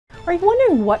Are you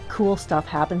wondering what cool stuff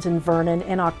happens in Vernon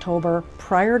in October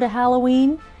prior to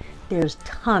Halloween? There's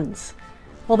tons.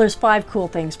 Well, there's 5 cool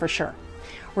things for sure.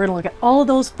 We're gonna look at all of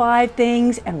those 5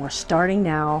 things, and we're starting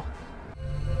now.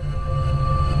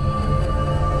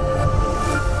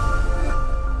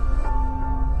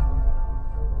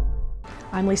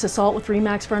 I'm Lisa Salt with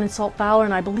RE/MAX Vernon Salt Fowler,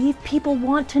 and I believe people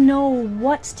want to know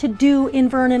what's to do in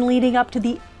Vernon leading up to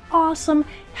the awesome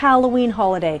Halloween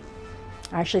holiday.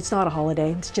 Actually, it's not a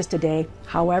holiday, it's just a day.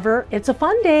 However, it's a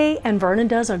fun day, and Vernon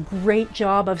does a great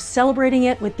job of celebrating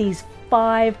it with these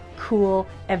 5 cool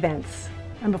events.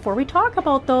 And before we talk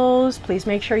about those, please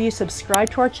make sure you subscribe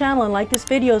to our channel and like this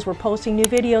video, as we're posting new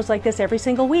videos like this every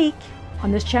single week.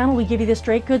 On this channel, we give you the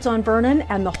straight goods on Vernon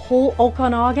and the whole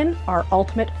Okanagan, our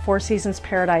ultimate 4 seasons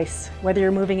paradise. Whether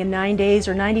you're moving in 9 days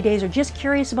or 90 days or just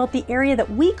curious about the area that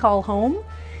we call home,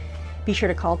 be sure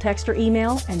to call, text, or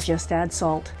email and just add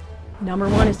salt. Number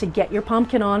 1 is to get your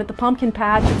pumpkin on at the pumpkin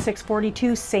patch at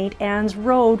 642 St. Anne's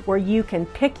Road, where you can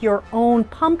pick your own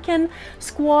pumpkin,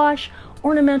 squash,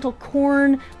 ornamental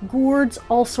corn, gourds,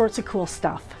 all sorts of cool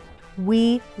stuff.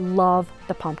 We love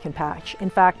the pumpkin patch.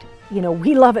 In fact,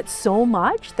 we love it so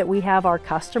much that we have our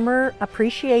customer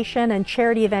appreciation and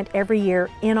charity event every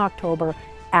year in October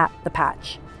at the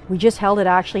patch. We just held it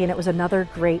actually, and it was another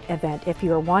great event. If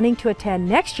you are wanting to attend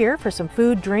next year for some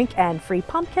food, drink, and free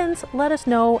pumpkins, let us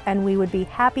know and we would be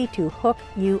happy to hook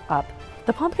you up.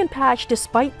 The pumpkin patch,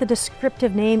 despite the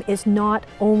descriptive name, is not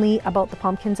only about the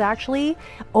pumpkins actually.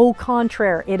 Au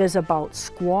contraire, it is about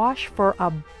squash for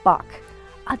 $1.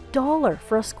 $1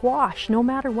 for a squash, no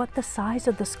matter what the size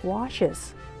of the squash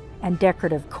is. And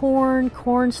decorative corn,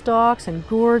 corn stalks, and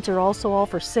gourds are also all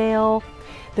for sale.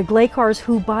 The Glacars,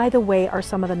 who by the way are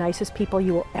some of the nicest people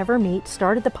you will ever meet,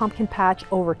 started the pumpkin patch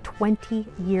over 20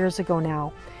 years ago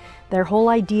now. Their whole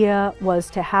idea was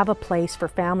to have a place for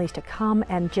families to come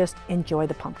and just enjoy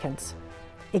the pumpkins.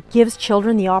 It gives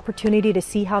children the opportunity to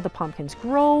see how the pumpkins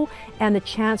grow and the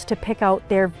chance to pick out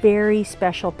their very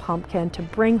special pumpkin to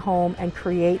bring home and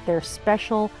create their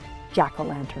special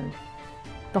jack-o'-lantern.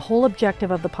 The whole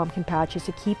objective of the pumpkin patch is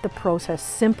to keep the process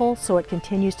simple so it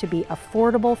continues to be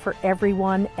affordable for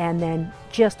everyone and then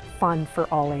just fun for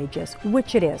all ages,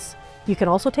 which it is. You can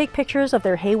also take pictures of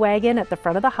their hay wagon at the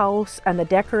front of the house, and the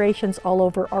decorations all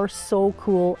over are so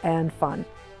cool and fun.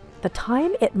 The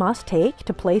time it must take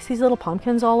to place these little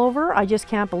pumpkins all over, I just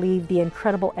can't believe the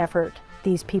incredible effort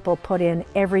these people put in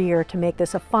every year to make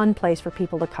this a fun place for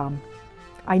people to come.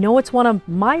 I know it's one of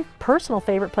my personal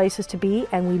favorite places to be,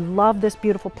 and we love this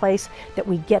beautiful place that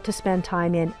we get to spend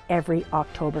time in every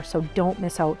October. So don't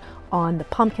miss out on the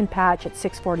pumpkin patch at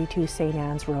 642 St.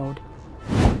 Anne's Road.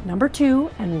 Number 2,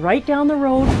 and right down the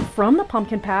road from the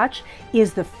pumpkin patch,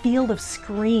 is the Field of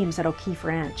Screams at O'Keefe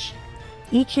Ranch.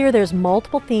 Each year there's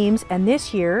multiple themes, and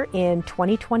this year in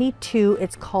 2022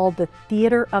 it's called the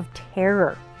Theater of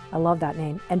Terror. I love that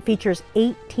name, and features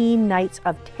 18 nights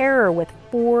of terror with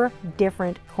 4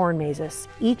 different corn mazes,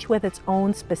 each with its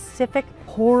own specific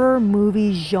horror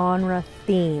movie genre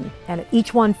theme. And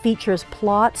each one features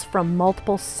plots from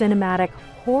multiple cinematic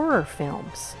horror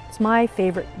films. It's my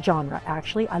favorite genre,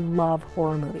 actually. I love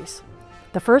horror movies.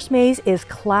 The first maze is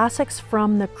Classics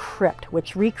from the Crypt,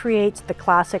 which recreates the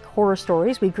classic horror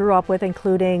stories we grew up with,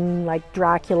 including like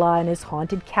Dracula and his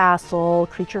haunted castle,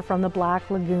 Creature from the Black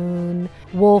Lagoon,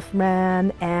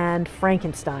 Wolfman, and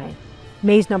Frankenstein.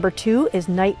 Maze number 2 is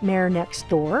Nightmare Next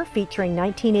Door, featuring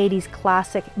 1980s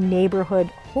classic neighborhood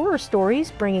horror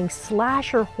stories, bringing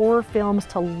slasher horror films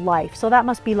to life. So that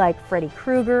must be like Freddy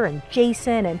Krueger and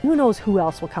Jason, and who knows who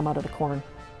else will come out of the corn.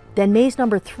 Then maze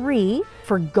number 3,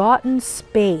 Forgotten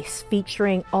Space,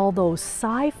 featuring all those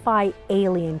sci-fi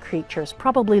alien creatures,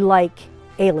 probably like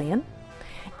Alien,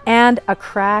 and a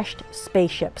crashed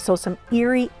spaceship. So some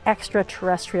eerie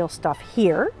extraterrestrial stuff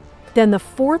here. Then the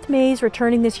 4th maze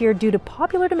returning this year due to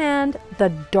popular demand, the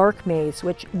Dark Maze,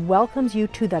 which welcomes you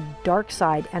to the dark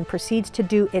side and proceeds to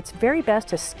do its very best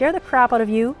to scare the crap out of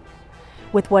you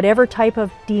with whatever type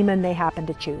of demon they happen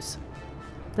to choose.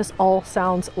 This all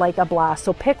sounds like a blast.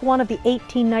 So pick one of the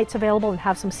 18 nights available and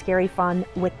have some scary fun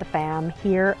with the fam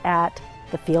here at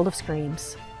the Field of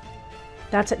Screams.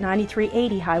 That's at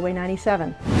 9380 Highway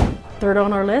 97. Third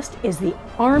on our list is the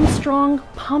Armstrong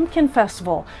Pumpkin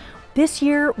Festival. This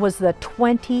year was the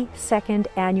 22nd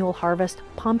annual Harvest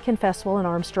Pumpkin Festival in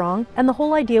Armstrong, and the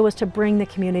whole idea was to bring the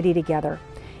community together.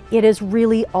 It is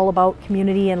really all about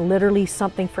community and literally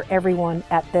something for everyone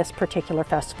at this particular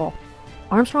festival.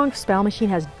 Armstrong Spell Machine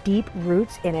has deep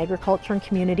roots in agriculture and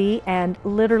community, and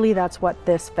literally that's what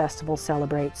this festival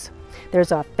celebrates.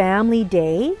 There's a family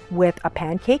day with a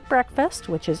pancake breakfast,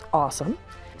 which is awesome,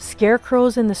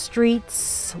 Scarecrows in the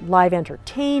streets, live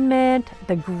entertainment,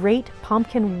 the Great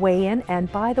Pumpkin Weigh-In,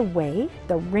 and by the way,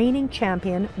 the reigning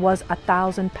champion was a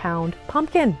 1,000-pound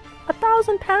pumpkin.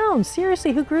 1,000 pounds!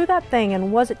 Seriously, who grew that thing,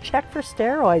 and was it checked for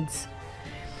steroids?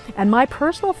 And my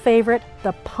personal favorite,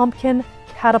 the pumpkin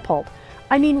catapult.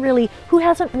 I mean, really, who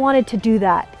hasn't wanted to do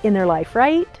that in their life,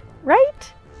 right?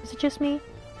 Right? Is it just me?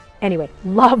 Anyway,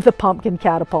 love the pumpkin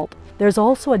catapult. There's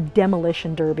also a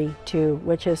demolition derby too,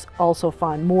 which is also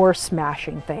fun, more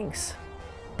smashing things.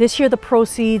 This year the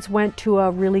proceeds went to a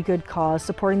really good cause,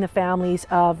 supporting the families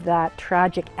of that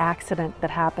tragic accident that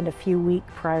happened a few weeks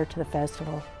prior to the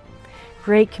festival.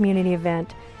 Great community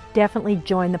event. Definitely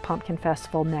join the Pumpkin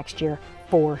Festival next year,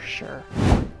 for sure.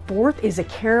 Fourth is a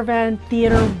Caravan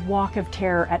Theatre Walk of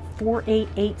Terror at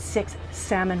 4886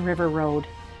 Salmon River Road.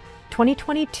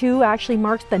 2022 actually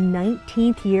marks the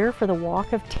 19th year for the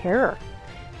Walk of Terror.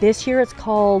 This year it's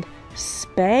called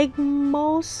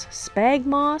Spagmos.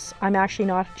 I'm actually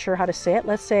not sure how to say it.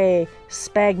 Let's say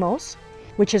Spagmos,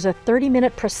 which is a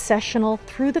 30-minute processional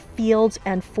through the fields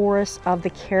and forests of the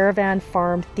Caravan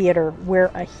Farm Theatre, where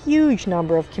a huge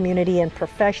number of community and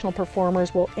professional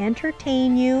performers will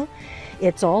entertain you.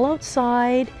 It's all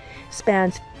outside,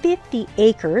 spans 50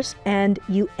 acres, and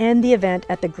you end the event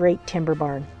at the Great Timber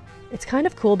Barn. It's kind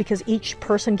of cool because each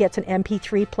person gets an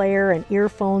MP3 player and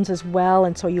earphones as well,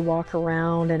 and so you walk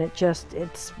around and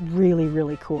it's really,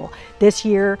 really cool. This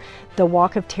year, the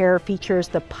Walk of Terror features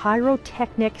the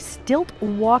pyrotechnic stilt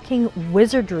walking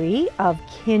wizardry of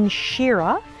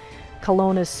Kinshira,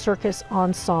 Kelowna's circus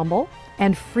ensemble,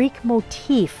 and Freak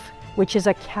Motif, which is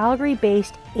a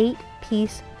Calgary-based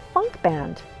 8-piece funk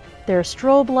band. There are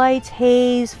strobe lights,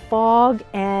 haze, fog,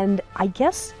 and I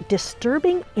guess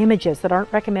disturbing images that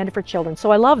aren't recommended for children.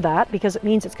 So I love that because it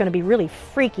means it's going to be really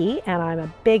freaky, and I'm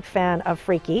a big fan of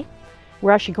freaky.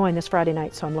 We're actually going this Friday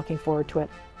night, so I'm looking forward to it.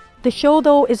 The show,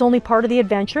 though, is only part of the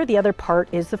adventure. The other part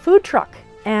is the food truck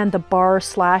and the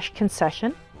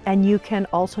bar/concession. And you can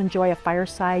also enjoy a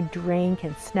fireside drink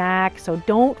and snack. So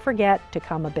don't forget to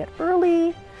come a bit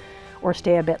early or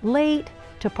stay a bit late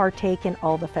to partake in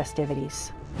all the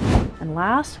festivities. And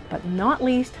last but not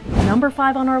least, number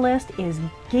 5 on our list is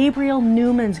Gabriel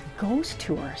Newman's Ghost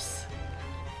Tours.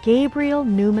 Gabriel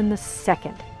Newman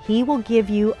II. He will give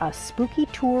you a spooky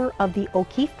tour of the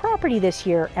O'Keefe property this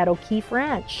year at O'Keefe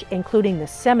Ranch, including the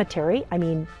cemetery,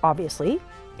 obviously,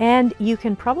 and you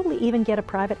can probably even get a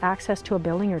private access to a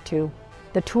building or two.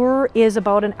 The tour is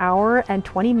about an hour and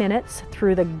 20 minutes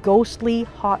through the ghostly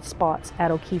hot spots at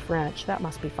O'Keefe Ranch. That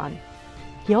must be fun.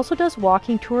 He also does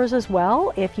walking tours as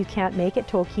well if you can't make it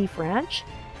to O'Keefe Ranch.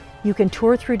 You can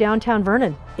tour through downtown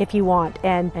Vernon if you want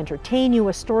and entertain you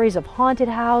with stories of haunted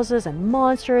houses and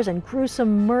monsters and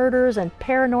gruesome murders and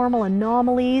paranormal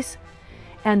anomalies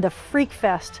and the Freak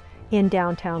Fest in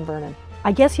downtown Vernon.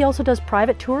 I guess he also does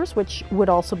private tours, which would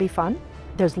also be fun.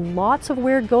 There's lots of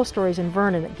weird ghost stories in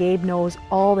Vernon that Gabe knows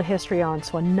all the history on,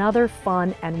 so another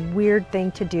fun and weird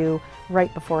thing to do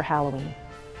right before Halloween.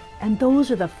 And those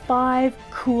are the 5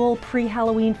 cool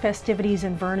pre-Halloween festivities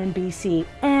in Vernon, BC,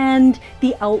 and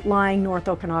the outlying North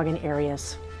Okanagan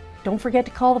areas. Don't forget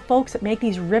to call the folks that make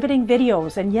these riveting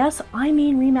videos. And yes, I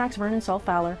mean Remax Vernon Salt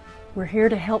Fowler. We're here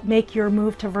to help make your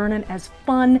move to Vernon as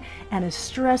fun and as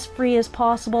stress-free as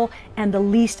possible and the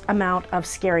least amount of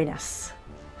scariness.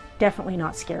 Definitely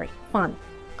not scary. Fun.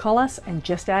 Call us and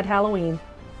just add Halloween.